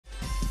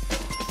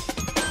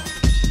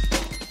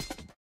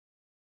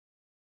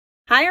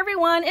Hi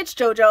everyone, it's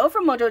JoJo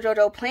from Mojo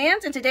Jojo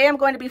Plans, and today I'm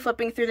going to be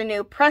flipping through the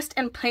new pressed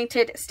and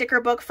painted sticker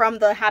book from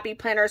the Happy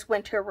Planners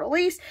winter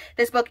release.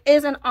 This book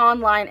is an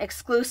online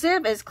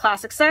exclusive, is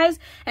classic size,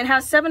 and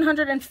has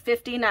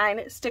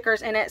 759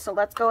 stickers in it. So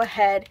let's go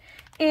ahead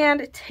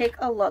and take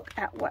a look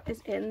at what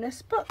is in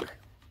this book.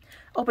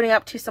 Opening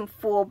up to some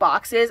full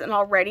boxes, and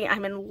already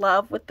I'm in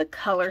love with the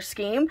color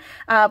scheme.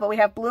 But we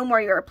have Bloom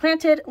Where You Are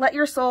Planted, Let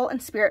Your Soul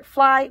and Spirit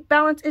Fly,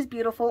 Balance is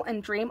Beautiful,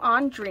 and Dream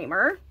on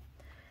Dreamer.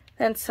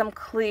 Then some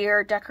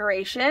clear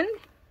decoration.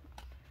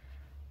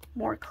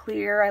 More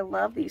clear. I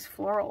love these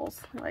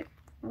florals. I like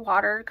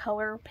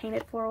watercolor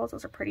painted florals.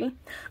 Those are pretty.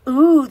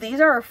 Ooh,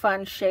 these are a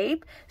fun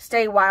shape.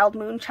 Stay Wild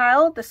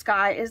Moonchild. The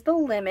Sky is the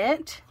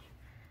Limit.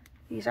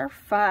 These are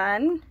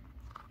fun.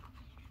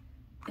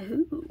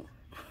 Ooh,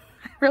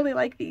 I really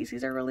like these.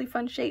 These are a really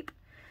fun shape.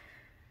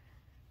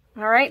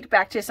 All right,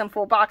 back to some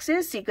full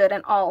boxes. See good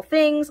in all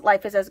things.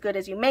 Life is as good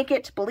as you make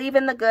it. Believe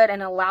in the good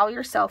and allow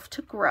yourself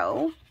to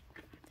grow.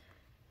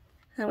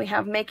 Then we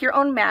have Make Your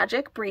Own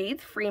Magic,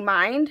 Breathe, Free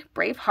Mind,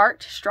 Brave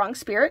Heart, Strong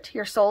Spirit,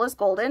 Your Soul is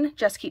Golden,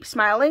 Just Keep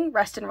Smiling,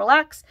 Rest and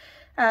Relax,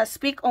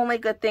 Speak Only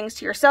Good Things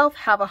to Yourself,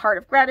 Have a Heart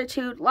of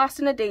Gratitude, Lost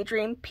in a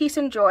Daydream, Peace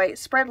and Joy,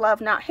 Spread Love,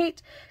 Not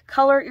Hate,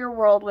 Color Your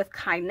World with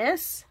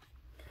Kindness.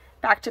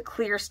 Back to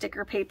clear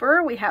sticker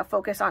paper, we have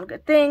Focus on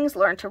Good Things,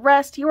 Learn to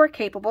Rest, You Are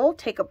Capable,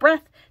 Take a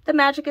Breath, The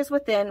Magic is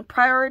Within,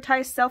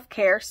 Prioritize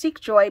Self-Care, Seek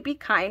Joy, Be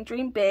Kind,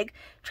 Dream Big,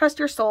 Trust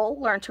Your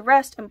Soul, Learn to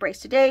Rest,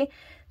 Embrace Today,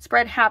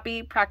 Spread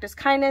Happy, Practice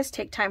Kindness,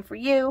 Take Time for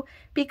You,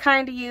 Be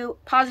Kind to You,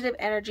 Positive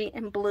Energy,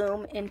 and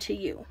Bloom into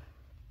You.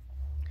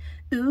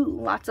 Ooh,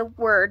 lots of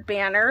word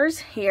banners.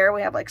 Here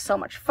we have like So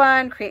Much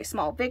Fun, Create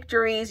Small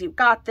Victories, You've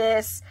Got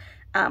This,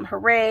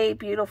 Hooray,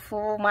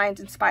 Beautiful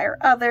Minds Inspire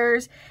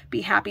Others,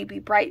 Be Happy, Be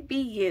Bright, Be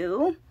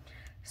You.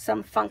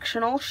 Some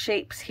functional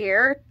shapes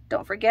here.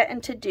 Don't forget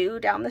and to do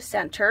down the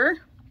center.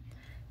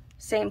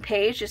 Same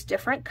page, just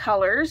different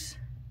colors.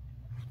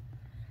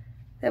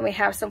 Then we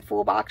have some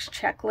full box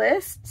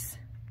checklists.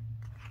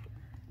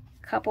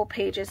 Couple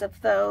pages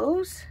of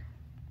those.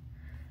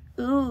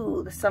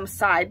 Ooh, some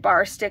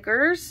sidebar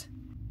stickers.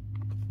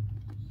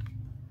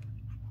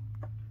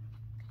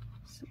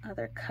 Some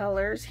other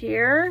colors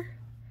here.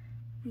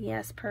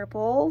 Yes,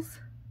 purples,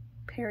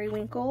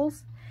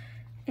 periwinkles,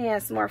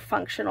 and some more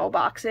functional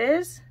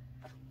boxes.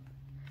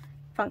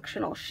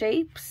 Functional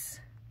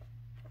shapes.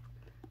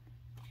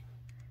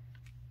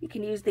 You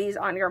can use these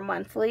on your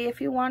monthly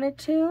if you wanted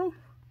to.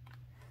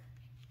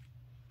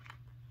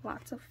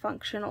 Lots of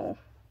functional,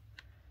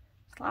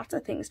 lots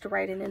of things to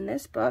write in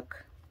this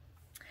book.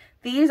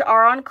 These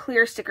are on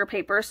clear sticker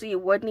paper, so you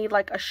would need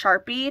like a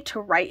Sharpie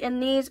to write in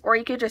these, or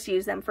you could just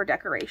use them for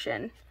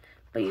decoration.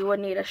 But you would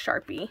need a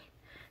Sharpie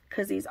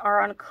because these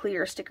are on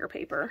clear sticker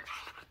paper.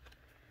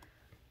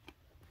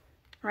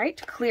 All right,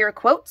 clear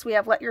quotes. We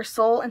have Let Your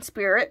Soul and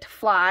Spirit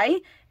Fly,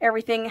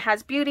 Everything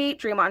Has Beauty,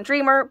 Dream on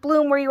Dreamer,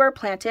 Bloom Where You Are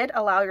Planted,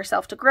 Allow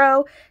Yourself to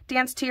Grow,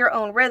 Dance to Your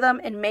Own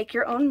Rhythm, and Make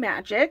Your Own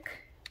Magic.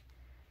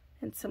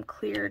 And some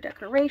clear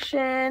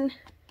decoration.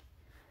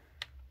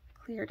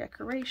 Clear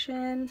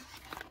decoration.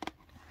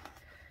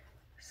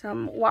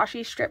 Some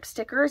washi strip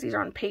stickers. These are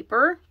on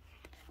paper.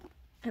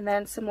 And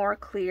then some more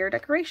clear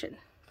decoration.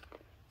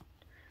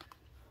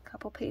 A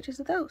couple pages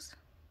of those.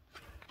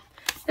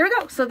 There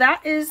we go. So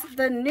that is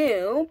the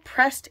new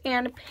pressed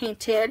and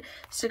painted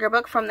sticker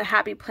book from the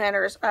Happy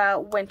Planners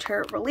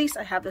winter release.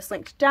 I have this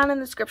linked down in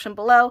the description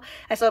below.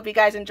 I so hope you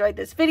guys enjoyed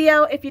this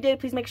video. If you did,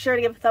 please make sure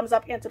to give a thumbs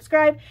up and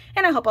subscribe.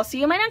 And I hope I'll see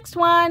you in my next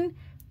one.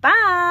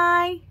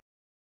 Bye!